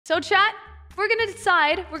So chat, we're gonna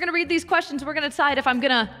decide, we're gonna read these questions, we're gonna decide if I'm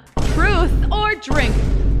gonna truth or drink.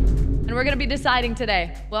 And we're gonna be deciding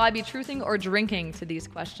today, will I be truthing or drinking to these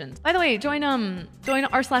questions? By the way, join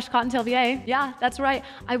r/CottontailVA. Yeah, that's right.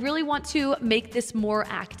 I really want to make this more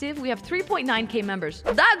active. We have 3.9K members.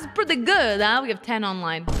 That's pretty good, huh? We have 10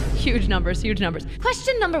 online. Huge numbers, huge numbers.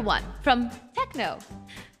 Question number 1 from Techno.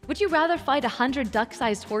 Would you rather fight 100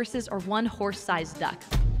 duck-sized horses or 1 horse-sized duck?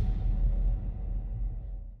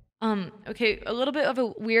 Okay, a little bit of a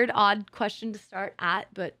weird, odd question to start at,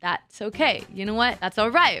 but that's okay. You know what? That's all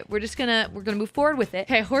right. We're gonna move forward with it.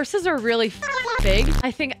 Okay, horses are really big.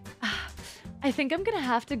 I think I'm gonna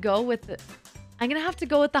have to go with the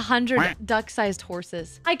 100 duck-sized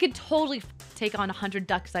horses. I could totally take on 100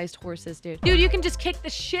 duck-sized horses, dude. Dude, you can just kick the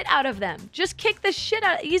shit out of them. Just kick the shit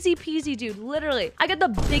out. Easy peasy, dude. Literally. I got the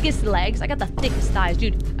biggest legs. I got the thickest thighs,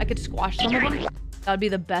 dude. I could squash some of them. That would be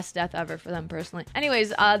the best death ever for them personally. Anyways,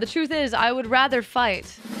 the truth is I would rather fight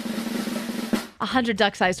 100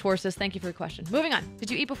 duck-sized horses. Thank you for your question. Moving on.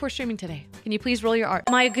 Did you eat before streaming today? Can you please roll your R?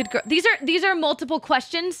 Am I a good girl? These are multiple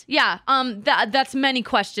questions. Yeah. That's many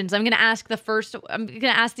questions. I'm gonna ask that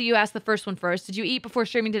you ask the first one first. Did you eat before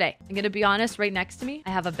streaming today? I'm gonna be honest. Right next to me,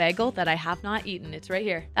 I have a bagel that I have not eaten. It's right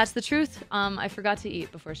here. That's the truth. I forgot to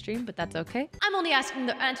eat before stream, but that's okay. I'm only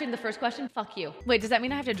answering the first question. Fuck you. Wait, does that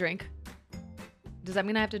mean I have to drink? Does that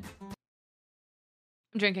mean I have to?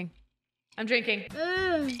 I'm drinking. I'm drinking.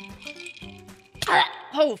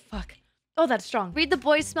 Oh, fuck. Oh, that's strong. Read the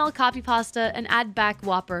boys smell copy pasta and add back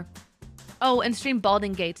Whopper. Oh, and stream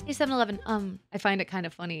Balding Gates. Hey, 7-Eleven. I find it kind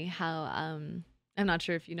of funny how, I'm not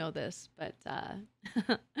sure if you know this, but,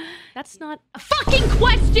 that's not a fucking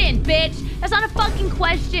question, bitch! That's not a fucking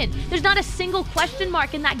question! There's not a single question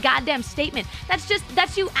mark in that goddamn statement.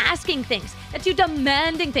 That's you asking things. That's you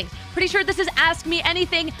demanding things. Pretty sure this is ask me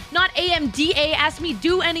anything, not AMDA, ask me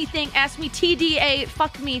do anything, ask me TDA,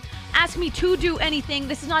 fuck me, ask me to do anything.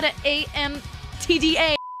 This is not an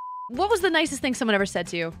AMTDA. What was the nicest thing someone ever said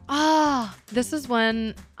to you? This is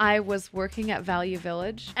when I was working at Value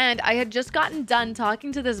Village and I had just gotten done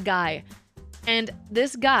talking to this guy. And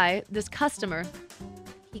this guy, this customer,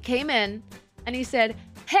 he came in and he said,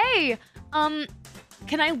 hey,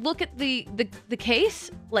 can I look at the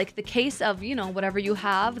case? Like the case of, you know, whatever you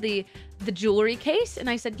have, the jewelry case? And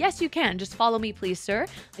I said, yes, you can. Just follow me, please, sir.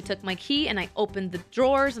 I took my key and I opened the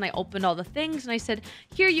drawers and I opened all the things. And I said,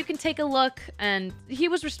 here, you can take a look. And he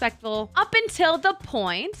was respectful up until the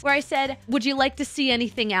point where I said, would you like to see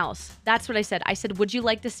anything else? That's what I said. I said, would you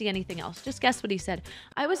like to see anything else? Just guess what he said.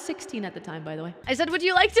 I was 16 at the time, by the way. I said, would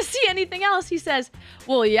you like to see anything else? He says,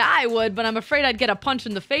 well, yeah, I would, but I'm afraid I'd get a punch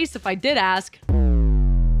in the face if I did ask.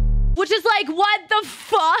 Which is like, what the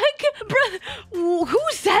fuck? Bruh, who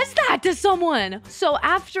says that to someone? So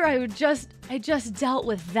after I just dealt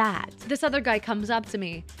with that, this other guy comes up to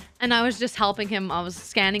me and I was just helping him. I was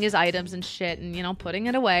scanning his items and shit and, you know, putting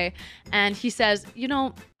it away. And he says, you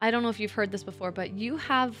know, I don't know if you've heard this before, but you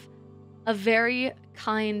have a very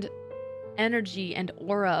kind energy and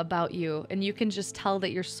aura about you. And you can just tell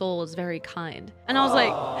that your soul is very kind. And I was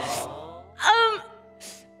like,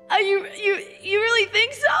 you really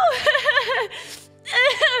think so?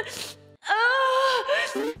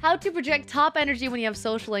 How to project top energy when you have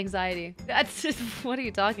social anxiety. That's just, what are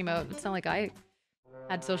you talking about? It's not like I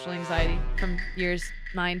had social anxiety from years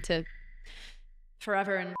 9 to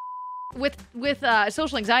forever. And with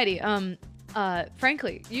social anxiety,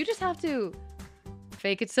 frankly, you just have to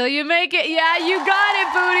fake it till you make it. Yeah, you got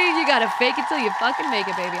it, booty. You gotta fake it till you fucking make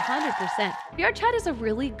it, baby. 100%. VR chat is a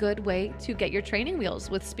really good way to get your training wheels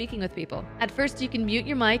with speaking with people. At first, you can mute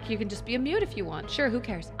your mic. You can just be a mute if you want. Sure, who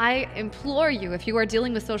cares? I implore you, if you are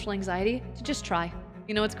dealing with social anxiety, to just try.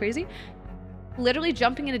 You know what's crazy? Literally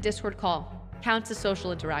jumping in a Discord call counts as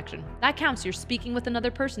social interaction. That counts. You're speaking with another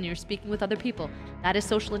person. You're speaking with other people. That is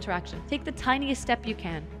social interaction. Take the tiniest step you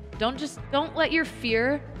can. Don't let your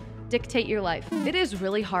fear dictate your life. It is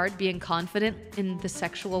really hard being confident in the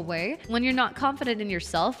sexual way when you're not confident in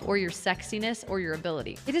yourself or your sexiness or your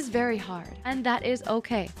ability. It is very hard, and that is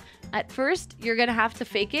okay. At first, you're gonna have to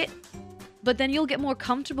fake it, but then you'll get more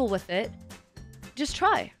comfortable with it. Just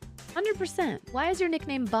try. 100%. Why is your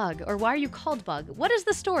nickname Bug? Or why are you called Bug? What is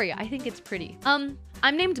the story? I think it's pretty. I'm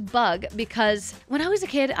named Bug because when I was a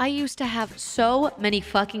kid, I used to have so many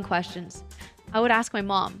fucking questions. I would ask my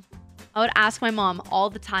mom. All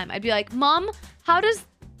the time. I'd be like, Mom, how does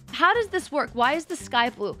this work? Why is the sky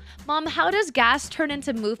blue? Mom, how does gas turn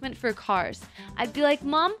into movement for cars? I'd be like,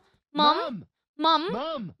 Mom, how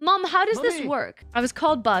does this work? I was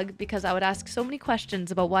called Bug because I would ask so many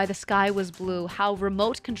questions about why the sky was blue, how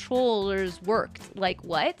remote controllers worked. Like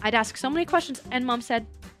what? I'd ask so many questions and Mom said,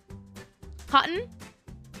 Cotton,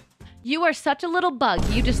 you are such a little bug.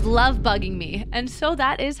 You just love bugging me. And so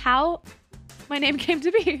that is how my name came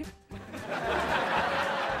to be.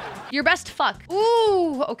 Your best fuck.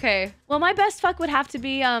 Ooh, okay. Well, my best fuck would have to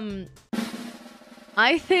be, I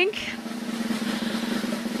think...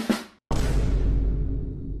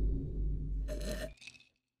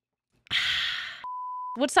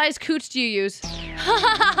 What size cooch do you use?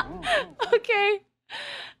 Okay.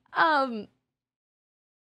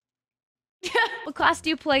 What class do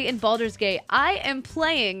you play in Baldur's Gate? I am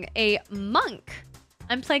playing a monk.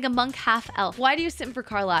 I'm playing a monk half elf. Why do you simp for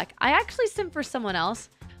Karlak? I actually simp for someone else.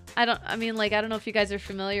 I don't know if you guys are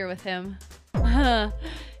familiar with him.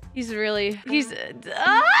 He's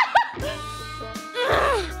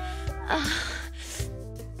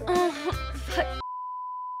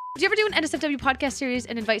do you ever do an NSFW podcast series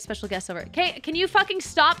and invite special guests over? Okay, can you fucking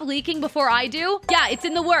stop leaking before I do? Yeah, it's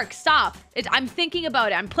in the works. Stop. I'm thinking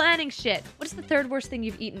about it. I'm planning shit. What is the third worst thing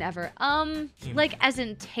you've eaten ever? Like as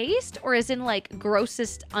in taste or as in like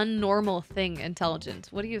grossest unnormal thing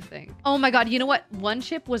intelligence? What do you think? Oh my God, you know what? One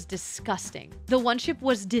chip was disgusting. The one chip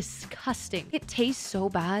was disgusting. It tastes so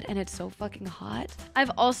bad and it's so fucking hot.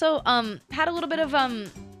 I've also had a little bit of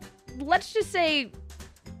let's just say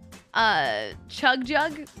chug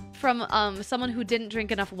jug from someone who didn't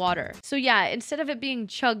drink enough water. So yeah, instead of it being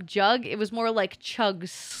chug jug, it was more like chug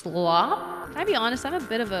slop. Can I be honest? I'm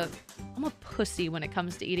a pussy when it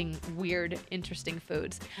comes to eating weird, interesting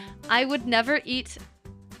foods. I would never eat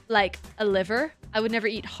like a liver. I would never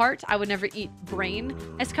eat heart. I would never eat brain.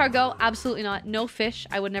 Escargot, absolutely not. No fish.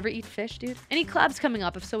 I would never eat fish, dude. Any collabs coming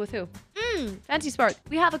up? If so, with who? Fancy Spark.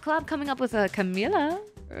 We have a collab coming up with Camila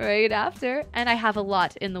right after. And I have a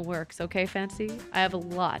lot in the works, okay, Fancy? I have a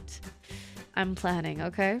lot I'm planning,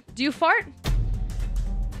 okay? Do you fart?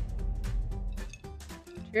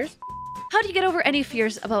 Cheers. How do you get over any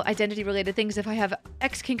fears about identity-related things? If I have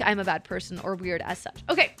X kink, I'm a bad person or weird as such.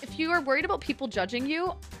 Okay, if you are worried about people judging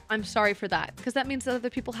you, I'm sorry for that. Because that means that other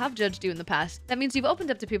people have judged you in the past. That means you've opened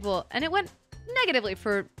up to people and it went negatively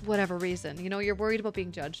for whatever reason. You know, you're worried about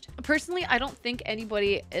being judged. Personally, I don't think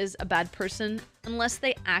anybody is a bad person unless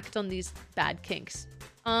they act on these bad kinks.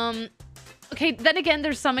 Okay, then again,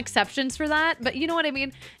 there's some exceptions for that, but you know what I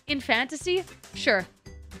mean? In fantasy, sure.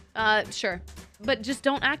 Sure. But just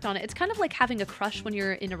don't act on it. It's kind of like having a crush when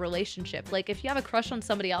you're in a relationship. Like if you have a crush on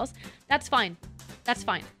somebody else, that's fine. That's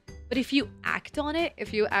fine. But if you act on it,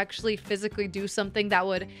 if you actually physically do something that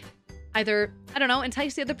would either, I don't know,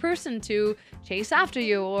 entice the other person to chase after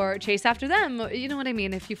you or chase after them, you know what I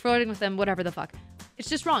mean? If you're flirting with them, whatever the fuck. It's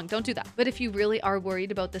just wrong. Don't do that. But if you really are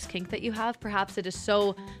worried about this kink that you have, perhaps it is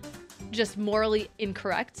so just morally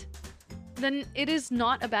incorrect, then it is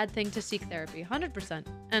not a bad thing to seek therapy, 100%.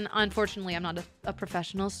 And unfortunately, I'm not a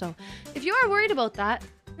professional, so if you are worried about that,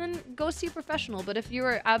 then go see a professional. But if you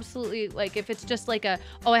are absolutely, like, if it's just like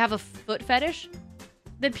oh, I have a foot fetish,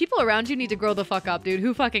 then people around you need to grow the fuck up, dude.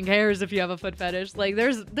 Who fucking cares if you have a foot fetish? Like,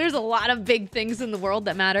 there's a lot of big things in the world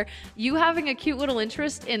that matter. You having a cute little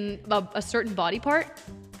interest in a certain body part,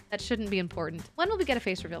 that shouldn't be important. When will we get a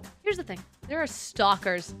face reveal? Here's the thing. There are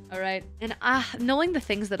stalkers, all right? And knowing the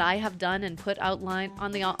things that I have done and put outline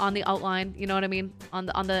on the outline, you know what I mean? On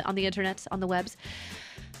the internet, on the webs,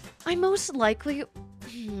 I most likely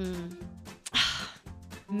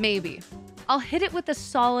maybe. I'll hit it with a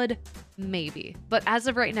solid maybe. But as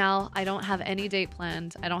of right now, I don't have any date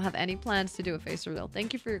planned. I don't have any plans to do a face reveal.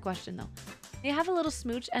 Thank you for your question though. May I have a little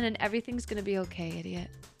smooch and then everything's gonna be okay, idiot.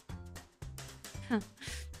 Huh.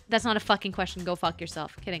 That's not a fucking question. Go fuck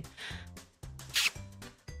yourself. Kidding.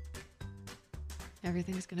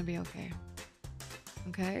 Everything's gonna be okay.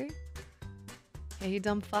 Okay? Okay, you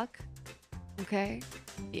dumb fuck. Okay?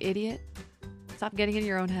 You idiot. Stop getting in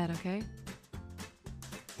your own head, okay?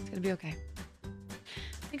 It's gonna be okay.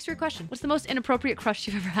 Thanks for your question. What's the most inappropriate crush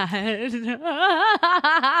you've ever had?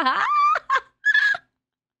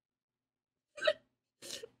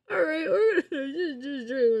 All right, we're gonna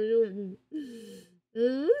just